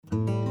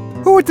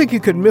would think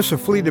you could miss a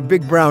fleet of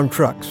big brown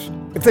trucks.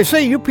 If they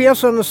say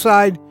UPS on the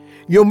side,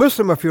 you'll miss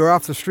them if you're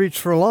off the streets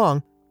for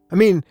long. I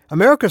mean,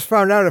 America's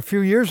found out a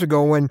few years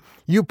ago when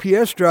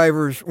UPS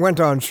drivers went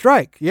on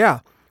strike.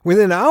 Yeah,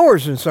 within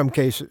hours in some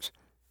cases.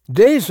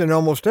 Days in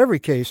almost every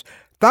case.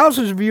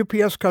 Thousands of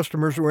UPS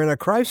customers were in a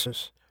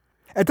crisis.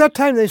 At that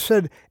time, they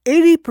said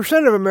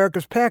 80% of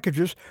America's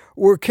packages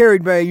were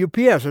carried by a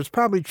UPS. It's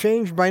probably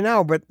changed by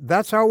now, but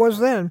that's how it was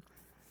then.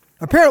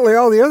 Apparently,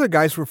 all the other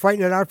guys were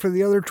fighting it out for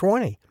the other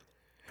 20.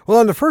 Well,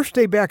 on the first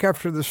day back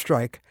after the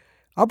strike,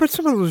 I'll bet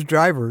some of those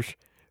drivers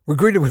were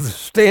greeted with a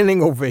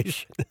standing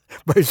ovation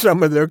by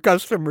some of their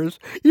customers.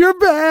 You're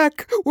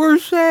back! We're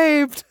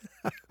saved!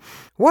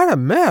 What a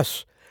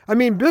mess! I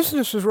mean,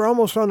 businesses were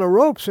almost on the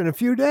ropes in a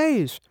few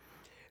days.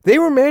 They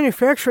were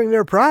manufacturing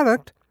their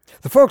product.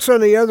 The folks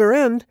on the other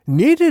end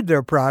needed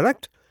their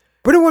product,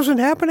 but it wasn't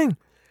happening.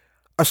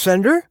 A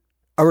sender,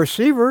 a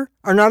receiver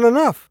are not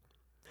enough.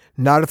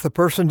 Not if the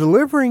person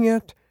delivering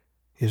it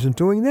isn't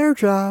doing their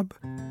job.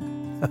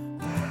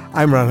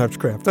 I'm Ron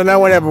Hutchcraft, and I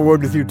want to have a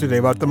word with you today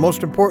about the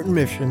most important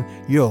mission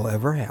you'll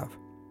ever have.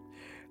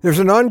 There's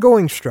an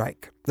ongoing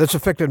strike that's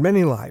affected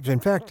many lives. In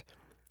fact,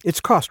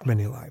 it's cost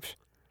many lives.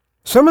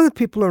 Some of the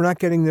people who are not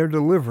getting their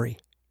delivery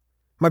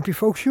might be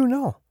folks you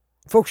know,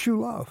 folks you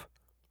love.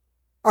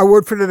 Our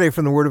word for today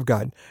from the Word of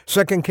God,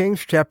 2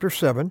 Kings chapter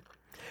 7.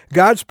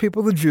 God's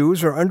people, the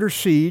Jews, are under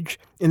siege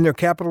in their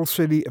capital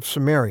city of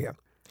Samaria.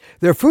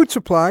 Their food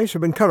supplies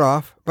have been cut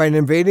off by an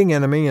invading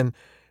enemy, and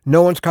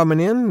no one's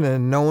coming in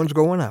and no one's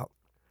going out.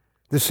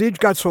 The siege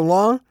got so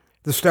long,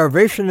 the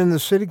starvation in the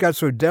city got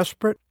so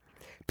desperate,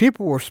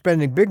 people were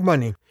spending big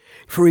money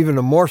for even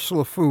a morsel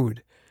of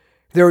food.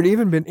 There had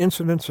even been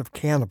incidents of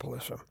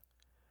cannibalism.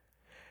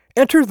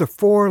 Enter the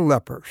 4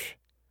 lepers.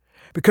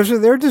 Because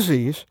of their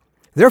disease,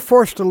 they're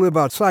forced to live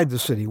outside the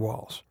city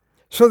walls,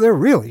 so they're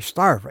really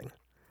starving.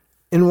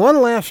 In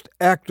one last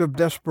act of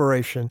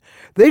desperation,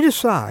 they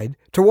decide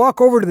to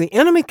walk over to the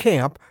enemy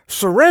camp,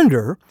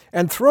 surrender,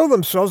 and throw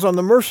themselves on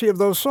the mercy of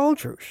those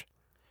soldiers.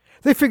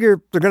 They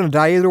figure they're going to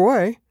die either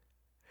way.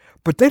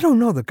 But they don't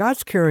know that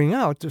God's carrying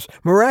out this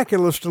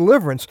miraculous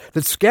deliverance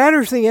that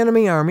scatters the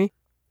enemy army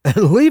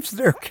and leaves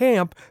their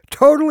camp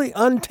totally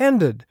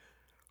untended,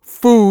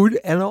 food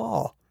and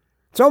all.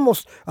 It's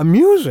almost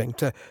amusing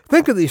to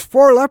think of these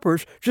 4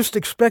 lepers just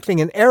expecting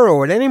an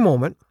arrow at any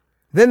moment.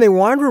 Then they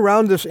wander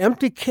around this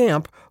empty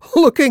camp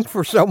looking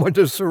for someone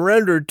to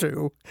surrender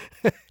to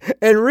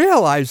and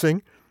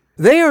realizing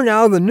they are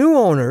now the new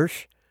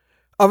owners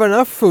of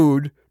enough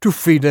food to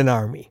feed an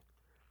army.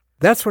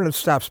 That's when it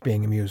stops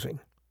being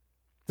amusing.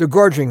 They're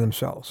gorging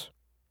themselves.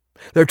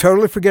 They're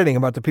totally forgetting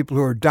about the people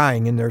who are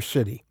dying in their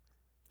city.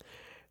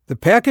 The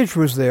package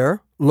was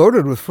there,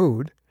 loaded with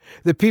food.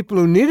 The people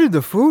who needed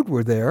the food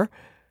were there,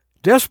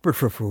 desperate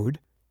for food,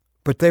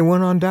 but they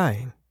went on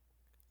dying.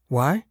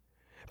 Why?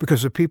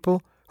 Because the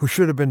people who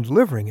should have been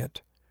delivering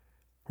it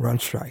were on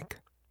strike.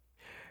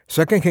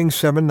 2 Kings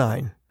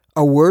 7:9,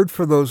 a word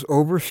for those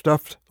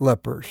overstuffed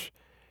lepers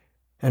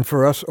and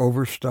for us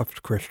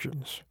overstuffed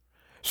Christians,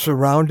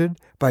 surrounded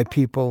by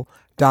people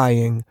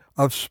dying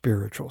of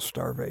spiritual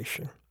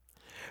starvation.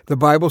 The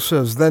Bible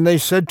says, then they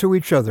said to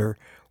each other,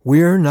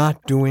 we're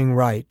not doing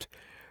right.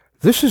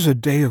 This is a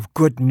day of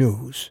good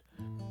news,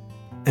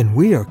 and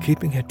we are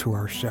keeping it to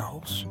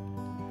ourselves.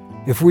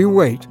 If we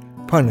wait,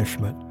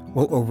 punishment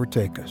will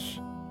overtake us.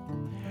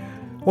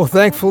 Well,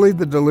 thankfully,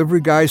 the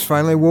delivery guys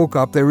finally woke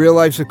up. They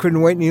realized they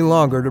couldn't wait any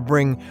longer to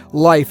bring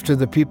life to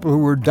the people who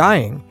were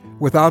dying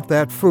without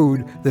that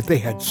food that they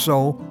had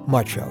so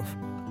much of.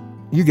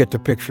 You get the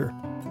picture.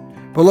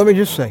 But let me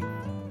just say,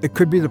 it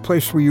could be the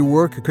place where you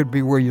work, it could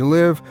be where you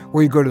live,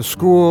 where you go to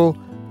school,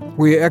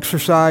 where you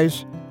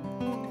exercise,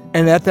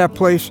 and at that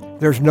place,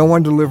 there's no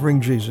one delivering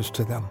Jesus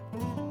to them.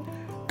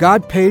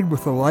 God paid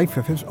with the life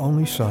of his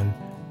only Son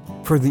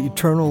for the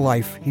eternal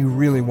life he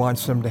really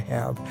wants them to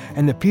have.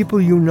 And the people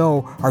you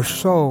know are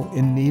so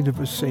in need of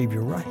a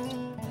Savior, right?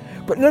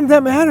 But none of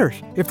that matters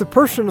if the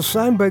person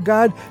assigned by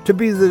God to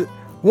be the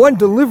one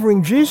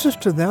delivering Jesus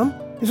to them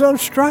is on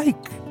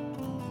strike.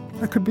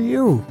 That could be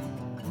you.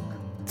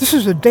 This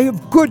is a day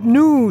of good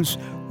news.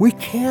 We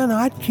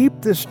cannot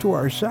keep this to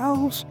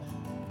ourselves.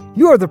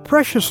 You are the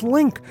precious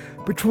link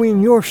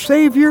between your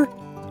Savior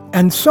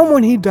and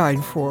someone he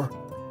died for.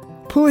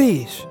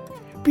 Please,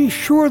 be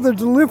sure the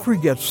delivery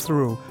gets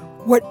through,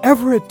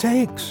 whatever it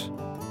takes.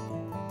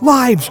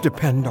 Lives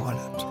depend on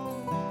it.